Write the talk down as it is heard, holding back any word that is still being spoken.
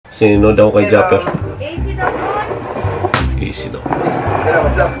Sino daw kay JAPER? Easy daw.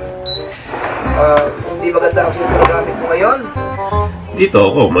 Salamat lang. Hindi maganda kasi yung gamit mo ngayon. Dito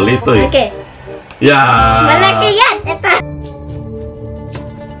ako, malito eh. Okay. Yeah! Malaki yan! Ito!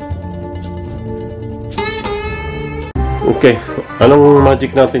 Okay, anong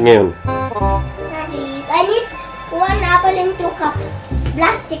magic natin ngayon? I need 1 apple and 2 cups.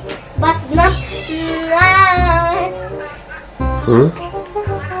 Plastic, but not...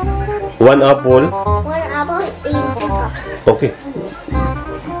 1 apple? 1 apple and 2 cups. Okay.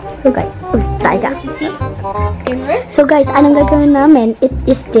 So guys, So guys, anong gagawin namin? It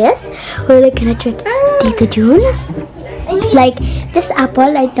is this. We're gonna trick Tito June. Like this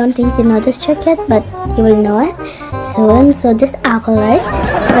apple, I don't think you know this trick yet, but you will know it soon. So this apple, right?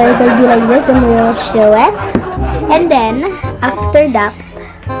 So it will be like this, then we will show it. And then after that,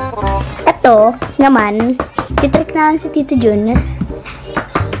 ito naman, titrick namin si Tito June.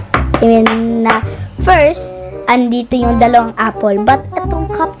 I mean, first, andito yung dalawang apple, but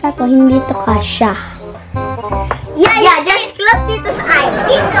itong cup na to, hindi to kasha. Yeah, just close Tito's eyes.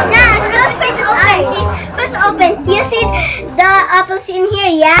 Yeah, close Tito's eyes. First open. You see the apples in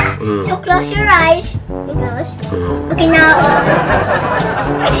here, yeah? So close your eyes. Close. Okay, now.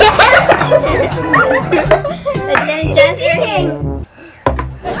 And then just your hand.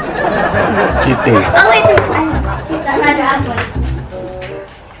 Cheating. Oh, wait. Another apple.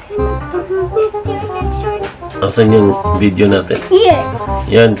 Asan yung video natin? Here.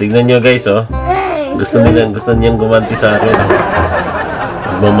 Yan, tignan nyo guys, oh. Gusto niyang gumanti sa akin.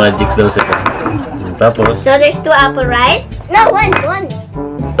 Magmamagic daw siya. Tapos? So there's 2 apple, right? No, one.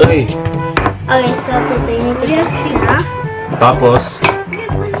 Ay! Okay, so Tito, you need to press na. Tapos,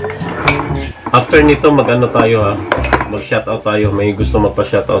 after nito, mag-ano tayo ha? Mag-shoutout tayo. May gusto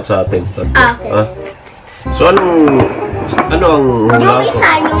magpa-shoutout sa atin. Ah, okay. Ha? So, ano ang hula ko? Yung isa,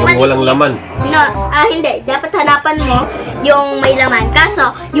 yung walang laman. No, hindi. Dapat hanapan mo yung may laman. Kaso,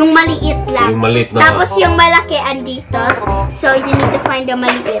 yung maliit lang. Yung maliit na. Tapos yung malaki andito. So, you need to find the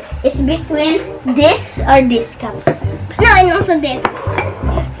maliit. It's between this or this cup. No, and also this.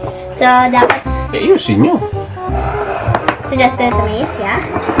 So, dapat... Ayusin nyo. So, just do it maze, yeah?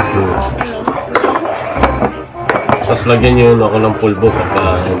 Tapos lagyan nyo ako ng pulbo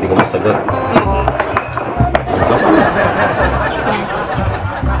pagka hindi ko masagot.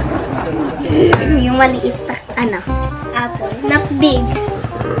 Yung maliit na, apple. Not big.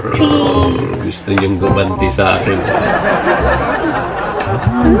 3. Gusto niyong gumanti sa akin.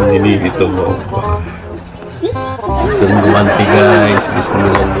 Nililito mo. Gusto niyong gumanti guys. Gusto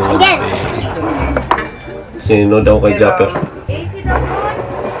niyong gumanti. Sino daw kay JAPER?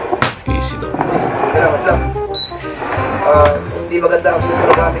 Easy daw. Salamat lang. Hindi maganda kasi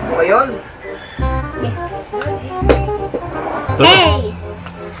yung gamit mo ngayon. Hey!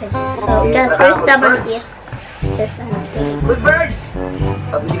 So, just first double it. Just Good birds!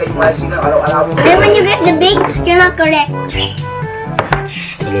 Pag hindi kayo magic na, araw-araw mo. then when you get the big, you're not correct.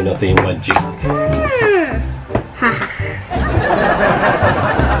 Ano natin yung magic?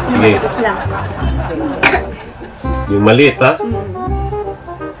 Sige. Yung maliit ha?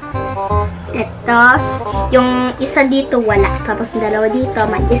 Ito, yung isa dito wala. Tapos yung dalawa dito,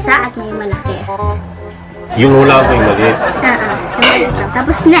 may isa at may malaki. Yung hula ko yung maliit. Yung maliit lang.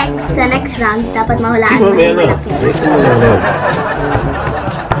 Tapos next, sa next round, dapat mahulaan Sige, mo mamaya yung na. malaki. Ayusin mo na lang.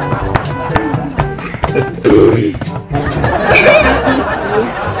 Easy po.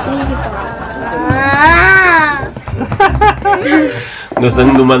 Gusto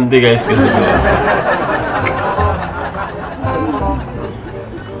niyong gumanti guys kasi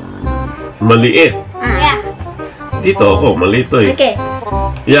maliit. Yeah. Dito ako, malito eh. Okay.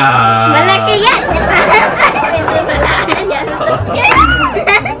 Yeah! Malaki yan! Ito pala.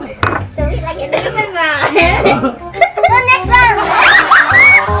 Sabi lagi na naman ba? So, next round!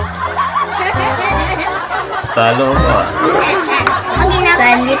 Talo ko. Okay, now. So,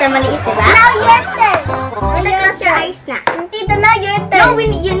 dito maliit, diba? Now your turn! Tito, close your eyes na. Tito, now your turn. No,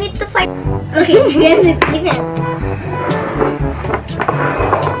 you need to fight. Okay, ganyan. Hindi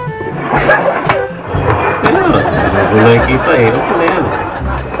ko nakikita eh. Okay na yan.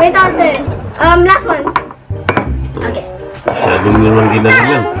 Wait, our turn. Last one. Okay. Masyadong nyo lang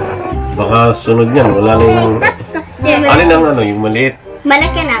ginalingan. Baka sunod yan. Wala na yung... Stop. Alin ang ano? Yung maliit?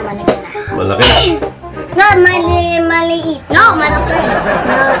 Malaki na. Malaki? No, maliit. No, malaki.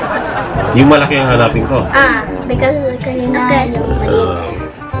 No. Yung malaki ang hanapin ko. Because kanina yung maliit.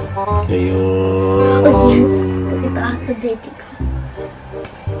 Ayun. Oh, yan. Ito ako dirty ko.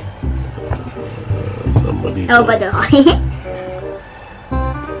 Saan ba dito? Oh, ba daw?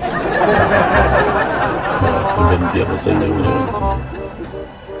 Ganti ako sa inyo ngayon.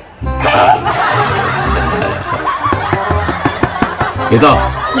 Ito.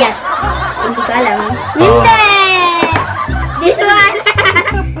 Yes. Hindi ko alam. Oh. Hindi! This one!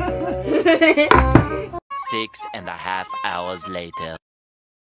 6.5 hours later.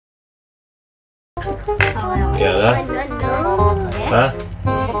 Yan ha? Okay. Ha?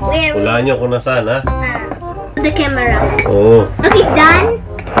 Where? Hulaan nyo kung nasaan ha? The camera. Oo. Okay, done?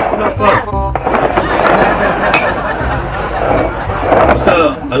 Wala pa.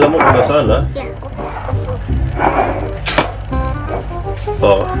 Basta alam mo kung nasaan ha? Yeah.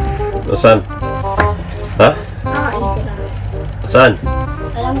 Oo. Nasaan? Ha? Easy lang. Nasaan?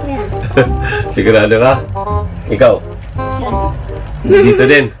 Alam ko yan. Sigurado ka? Ikaw? Dito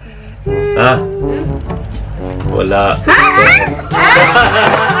din? Ha? Wala.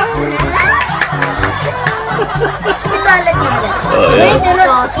 Ito alam niya. Oh, yan.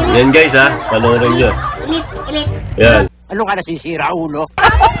 Yan guys ha, panoorin nyo. Ilit. Yan. Ano ka nasisira, ulo?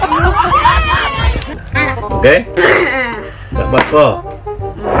 Okay? Dapat ko.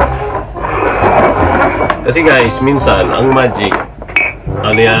 Kasi guys, minsan, ang magic,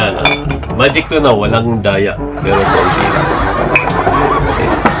 ano yan, magic to na walang daya. Pero konti lang.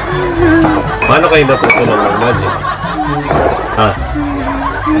 Guys, paano kayo natutunan ng magic? Ha?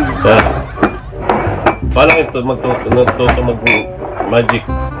 Ha? Paano kayo natutunan mag-magic?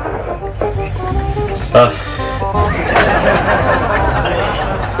 Ha?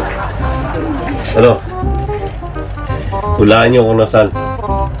 Ano? Hulaan nyo kung nasaan.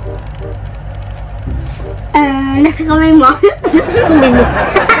 Nasa kamay mo.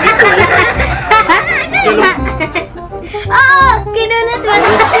 Oh, kinulat mo.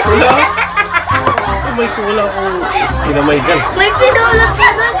 Wala. May wala akong kinamay dyan. May pinulat ka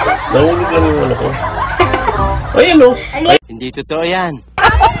doon. Nahulog lang yung ano ko. Ayan o. Hindi totoo yan.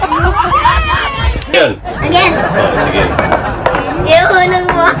 Ayan. Again. Oh, sige. Ihulog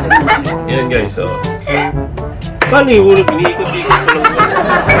mo. Ayan guys, oh. Paano ihulog? Iniikot-ikot ko lang. Oh.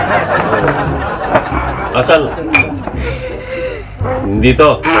 Asal?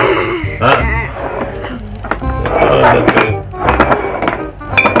 Dito. Ha? Okay.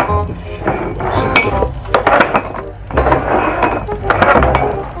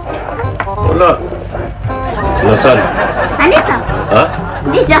 Wala. Nasaan? Ano ito? Ha?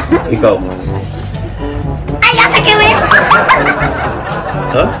 Dito. Ikaw? Ay, sa kamay mo.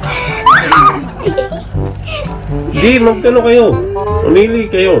 Ha? Di, magkano kayo? Umili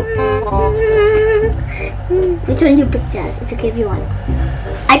kayo. Which one you pick, Jazz? It's okay if you want.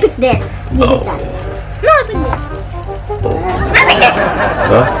 I pick this. You pick that. No, I pick this. I pick this.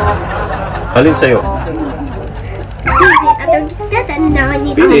 Ha? Alin sa'yo?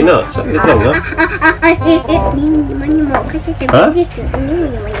 Pili na. Saglit lang, ha? Ha?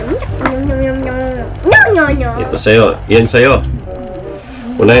 Ito sa'yo. Yan sa'yo.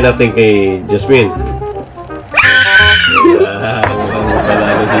 Unahin natin kay Jasmine. Mukhang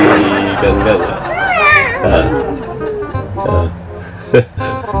panalo si Ganggang, ha? Ha? Ha?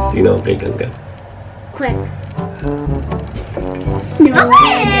 Tingnan ko kay Ganggang. Quick.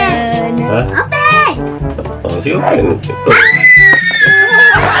 Open! Ha? Open! Oh, sige, open. Ito.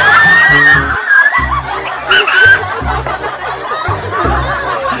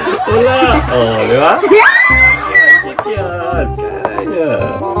 Wala. Oh, di ba? Yan. Kaya.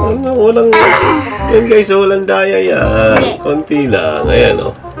 Walang... Yan guys, walang daya yan. Konti lang. Ayan,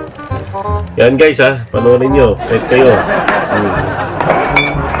 oh. Yan guys, ha. Panoorin nyo. Kahit kayo.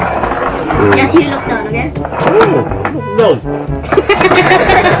 Just you look down, okay? Oh, look down.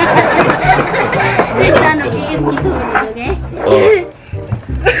 Look down, okay? Dito, okay? Oh.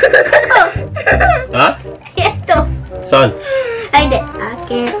 Ha? Ito. Saan? Ay, di.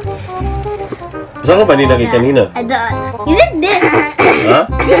 Okay. Saan ka ba nilagay kanina? You did this. Ha?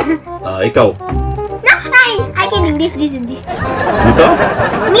 Ah, ikaw. No, I can do this, this, and this. Dito?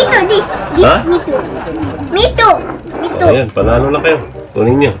 Me too, this. This, Ha? me too. Me too. Me too. Ayan, panalo na kayo.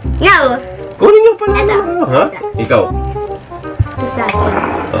 Kunin nyo. No. Kunin nyo, panalo na kayo. Ha? Ikaw. Ito sa akin.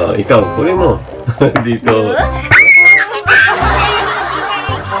 Ah, ikaw. Kunin mo. Dito.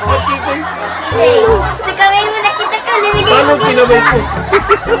 Sa kamay mo nakita ka. Paano kinabay ko?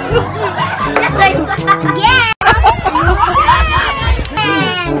 Yeah!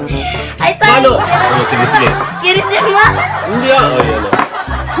 I thought Paano? Oh, sige, sige. Kiritin mo? Hindi ah. Oh, yan ah.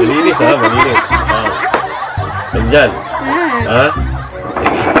 Malinis ha, malinis. Ah. Nandyan. Ha?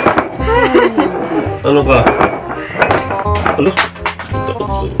 Sige. Ano ka? Alos.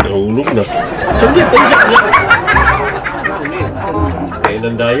 Nahulog na. Saglit, saglit. Kaya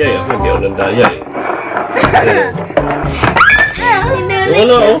nandaya eh. Ako hindi ako nandaya eh.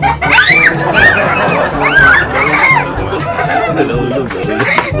 Wala oh. Nahulog.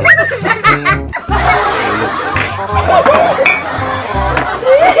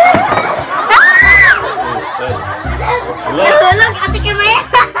 Nahulog, ate Kamay.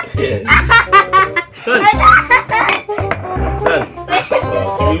 Saan? Saan?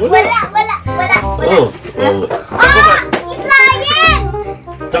 Sige, Wala. Oo. Saan ko ba? He's lying!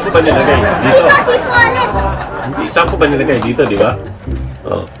 Saan ko ba nilagay? Dito? He's fallen. Hindi. Saan ko ba nilagay? Dito, di ba?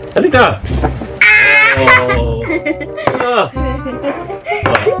 Oh. Halika!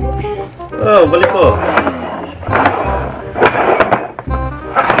 Oh. Balik ko.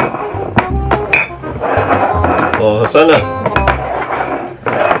 Oh, sana.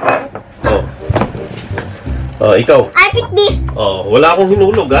 Oh, ikaw. I pick this. Oh, wala akong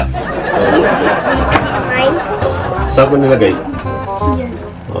hinulog, ha? This mine. Saan ko nilagay? Yan.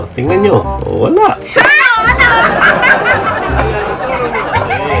 Oh, tingnan nyo. Oh, wala.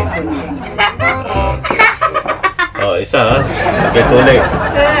 Oh, isa, ha? Lagay ko ulit.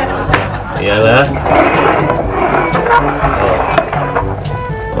 Ayan, ha?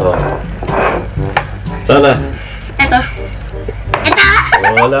 Oh. Sana. Ito.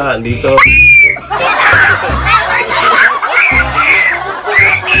 Oh, wala. Dito.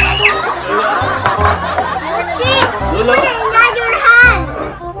 Wala.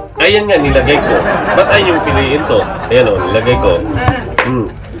 Ayan nga, nilagay ko. Ba't ayun yung piliin to? Ayan o, nilagay ko.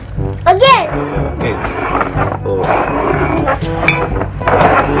 Again. Okay. Oh.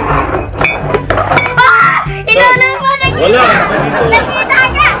 Inulog mo, nakita. Wala. Nakita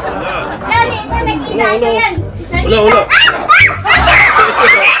ka. Nakita ko yan. Wala.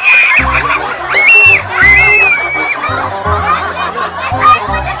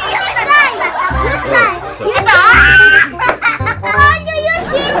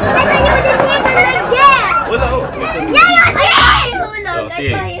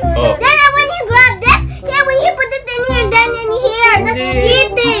 Sige. Oh. Then when you grab that, when you put it in here, then in here, that's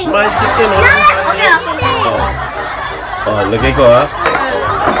cheating. Magic yun, ha? Okay. Oh, lagay ko, ha?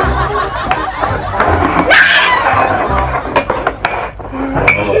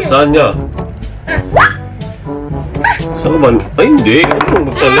 Oh, saan niya? Saan ba? Ay, hindi. Ano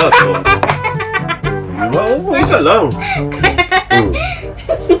magsalat, oh? Isa lang.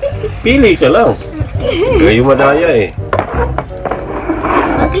 Pili ka lang. Kayo madaya, eh.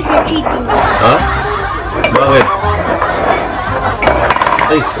 Okay, so cheating. Ha? Bakit?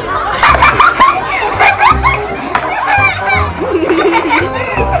 Ay.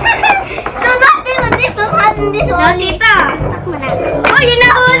 No, not this one. No, tito. Stop mo na. Oh, yun na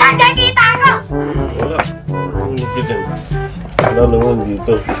ulang. Nakita ko. Wala. Hulog ka dyan. Wala naman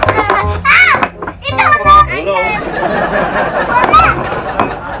dito. Ito na.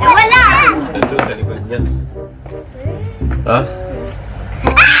 Wala. Nandun sa likod niyan. Ha?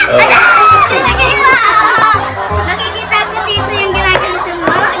 Lagay mo. Nakikita ko dito yung ginagalit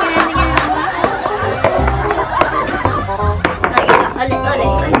mo.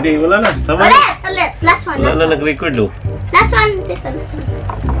 Ulit. Hindi, wala na. Tama na. Ulit. Last one. Wala na nag-record, oh. Last one. Dito, last one.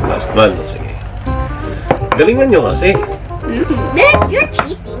 Last one. Sige. Galingan nyo kasi. You're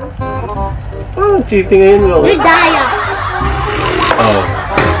cheating. Cheating ngayon nga. You're daya. Oh.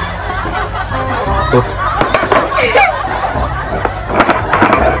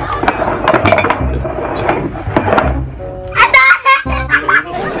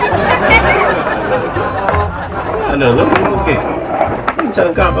 Ano? Okay.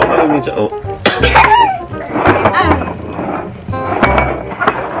 Minsan kakamali, minsan. Oh.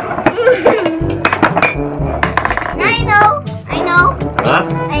 I know. Ha?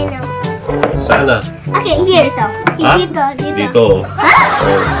 I know. Sana. Okay, here ito. Ha? Dito. Dito. Ha?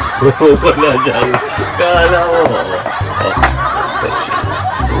 Oh. Wala dyan. Kala mo. Oh.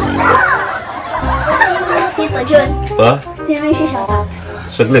 Dito, Jun. Ha? Sino yung shoutout?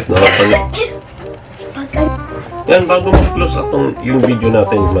 Saglit na. Yan, bago mag-close atong yung video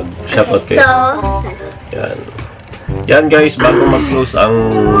natin, mag-shoutout kayo. Yan. Yan guys, bago mag-close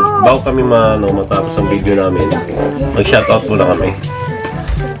bago kami matapos ang video namin, mag-shoutout muna kami.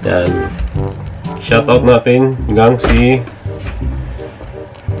 Yan. Shoutout natin hanggang si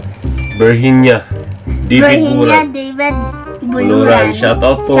Virginia David Buluran.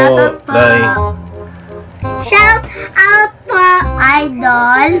 Shoutout po. Shout out po,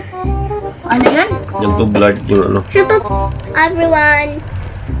 idol. Ano yun? Yung to blood yung ano. Shout out everyone.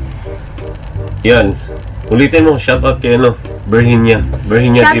 Yan. Ulitin mo, shoutout kay Virginia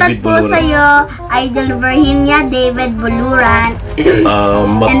Shoutout David po Buluran. sa'yo, Idol Virginia David Buluran.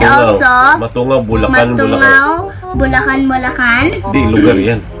 And also, Matungaw, Bulacan. Bulacan. Di, lugar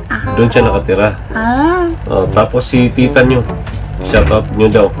yan. Doon siya nakatira. Tapos si tita nyo. Shoutout nyo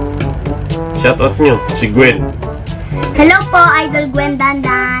daw. Shoutout nyo, si Gwen. Hello po, Idol Gwen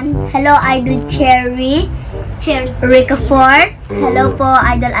Dandan. Hello, Idol Cherry. Rica Fort. Hello po,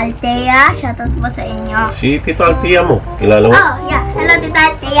 Idol Althea. Shoutout po sa inyo. Si Tito Althea mo. Kilala mo? Oh, yeah. Hello, Tita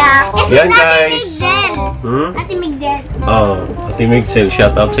Althea. Yan, Ate guys. Migzel. Ate Migzel. Oh, Ate Mixel,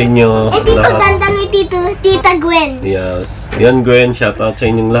 shoutout sa inyo. And Tito lahat. Dandan with Tita Gwen. Yes. Yan, Gwen, shoutout sa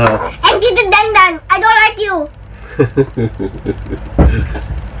inyong lahat. And Tito Dandan, I don't like you.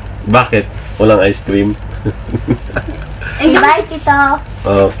 Bakit? Walang ice cream? And bye, Tito.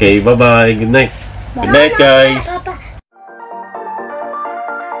 Okay, bye-bye. Good night. Good night, guys.